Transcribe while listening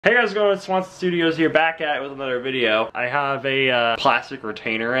Hey guys, what's going on? Swanson Studios here, back at it with another video. I have a plastic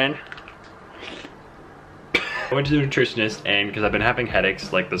retainer in. I went to the nutritionist, and because I've been having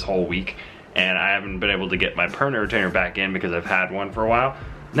headaches like this whole week, and I haven't been able to get my permanent retainer back in because I've had one for a while.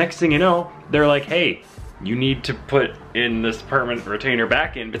 Next thing you know, they're like, hey, you need to put in this permanent retainer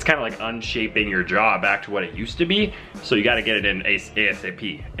back in. It's kind of like unshaping your jaw back to what it used to be, so you got to get it in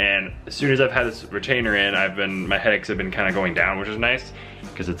ASAP. And as soon as I've had this retainer in, my headaches have been kind of going down, which is nice,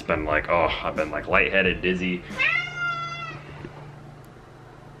 because it's been like, oh, I've been like lightheaded, dizzy,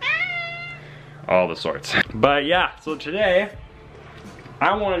 all the sorts. But yeah, so today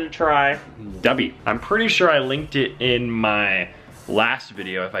I wanted to try DUBBY. I'm pretty sure I linked it in my last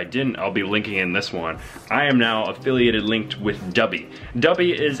video. If I didn't, I'll be linking in this one. I am now affiliated linked with DUBBY.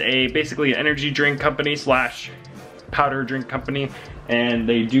 DUBBY is basically an energy drink company slash powder drink company, and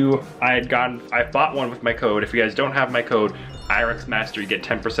they do, I bought one with my code. If you guys don't have my code, IREXMaster, you get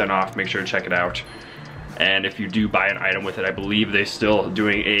 10% off. Make sure to check it out. And if you do buy an item with it, I believe they're still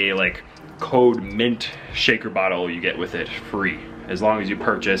doing a like code mint shaker bottle you get with it free, as long as you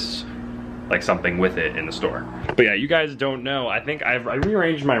purchase like something with it in the store. But yeah, you guys don't know, I think I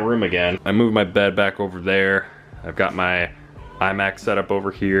rearranged my room again. I moved my bed back over there. I've got my iMac set up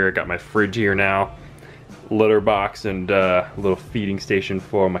over here. I got my fridge here now. Litter box and a little feeding station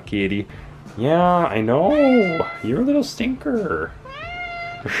for my kitty. Yeah, I know. You're a little stinker.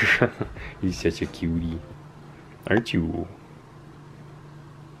 You're such a cutie, aren't you?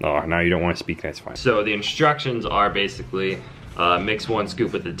 Oh, now you don't want to speak, that's fine. So the instructions are basically mix 1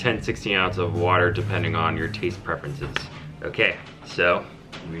 scoop with a 10-16 ounce of water depending on your taste preferences. Okay, so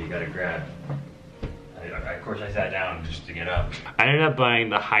we gotta grab, of course I sat down just to get up. I ended up buying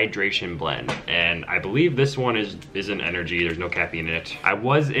the hydration blend, and I believe this one is an energy. There's no caffeine in it. I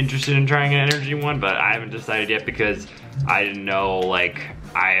was interested in trying an energy one, but I haven't decided yet because I didn't know, like,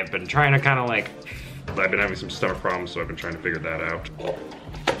 I have been trying to kind of like, I've been having some stomach problems, so I've been trying to figure that out.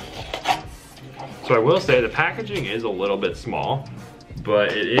 So I will say the packaging is a little bit small,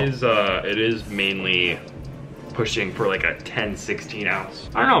 but it is mainly pushing for like a 10-16 ounce.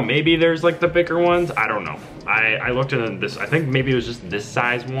 I don't know, maybe there's like the bigger ones, I don't know. I looked at this, I think maybe it was just this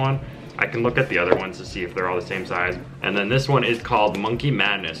size one. I can look at the other ones to see if they're all the same size. And then this one is called Monkey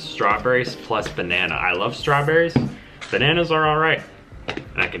Madness, strawberries plus banana. I love strawberries. Bananas are all right.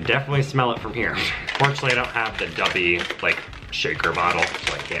 And I can definitely smell it from here. Fortunately, I don't have the DUBBY like shaker bottle,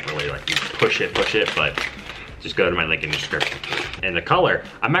 so I can't really like push it, but just go to my link in the description. And the color,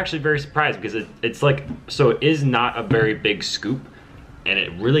 I'm actually very surprised because it's like, so it is not a very big scoop, and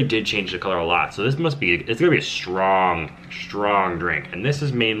it really did change the color a lot. So this must be, it's gonna be a strong drink. And this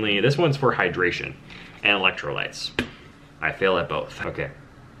is mainly, this one's for hydration and electrolytes. I fail at both. Okay.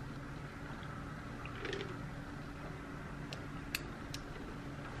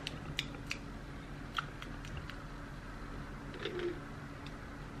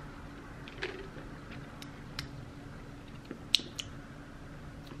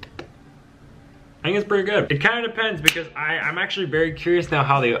 I think it's pretty good. It kind of depends because I'm actually very curious now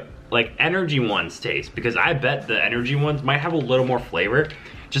how the like energy ones taste, because I bet the energy ones might have a little more flavor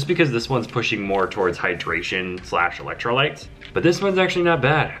just because this one's pushing more towards hydration slash electrolytes. But this one's actually not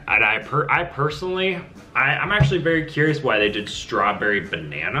bad. And I personally, I'm actually very curious why they did strawberry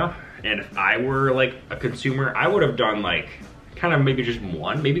banana. And if I were like a consumer, I would have done like kind of maybe just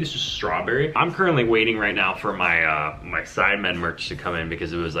one, maybe this is strawberry. I'm currently waiting right now for my my Sidemen merch to come in,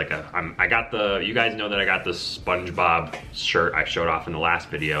 because it was like I got the, you guys know that I got the SpongeBob shirt I showed off in the last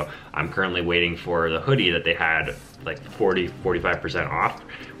video. I'm currently waiting for the hoodie that they had like 40-45% off,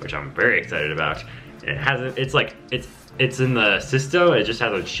 which I'm very excited about. And it hasn't, it's like, it's in the system, it just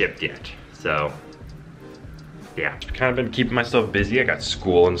hasn't shipped yet. So yeah, kind of been keeping myself busy. I got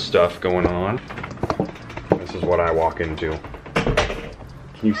school and stuff going on. This is what I walk into.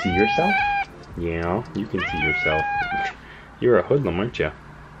 Can you see yourself? Yeah, you can see yourself. You're a hoodlum, aren't you?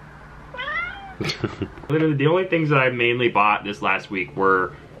 Literally, the only things that I mainly bought this last week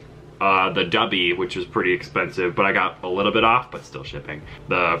were the DUBBY, which was pretty expensive, but I got a little bit off, but still shipping.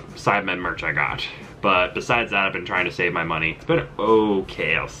 The Sidemen merch I got. But besides that, I've been trying to save my money. It's been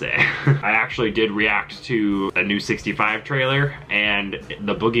okay, I'll say. I actually did react to a new 65 trailer and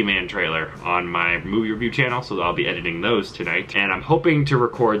the Boogeyman trailer on my movie review channel, so I'll be editing those tonight. And I'm hoping to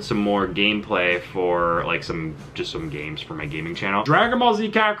record some more gameplay for like just some games for my gaming channel. Dragon Ball Z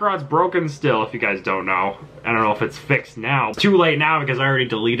Kakarot's broken still, if you guys don't know. I don't know if it's fixed now. It's too late now because I already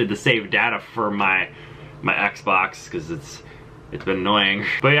deleted the saved data for my Xbox, because it's been annoying.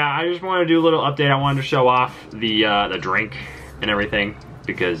 But yeah, I just wanted to do a little update. I wanted to show off the drink and everything,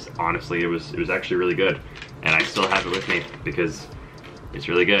 because honestly it was actually really good, and I still have it with me because It's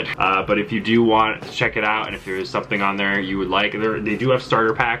really good. But if you do want to check it out, and if there's something on there you would like, they do have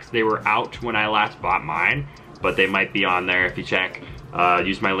starter packs. They were out when I last bought mine, but they might be on there if you check.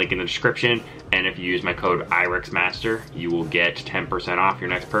 Use my link in the description, and if you use my code IREXMASTER, you will get 10% off your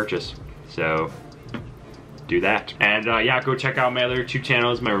next purchase. So do that. And yeah, go check out my other 2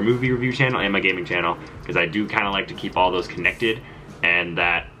 channels, my movie review channel and my gaming channel, because I do kind of like to keep all those connected, and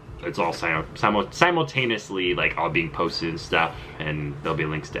that it's all simultaneously like all being posted and stuff, and there'll be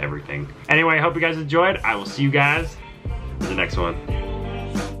links to everything. Anyway, I hope you guys enjoyed. I will see you guys in the next one.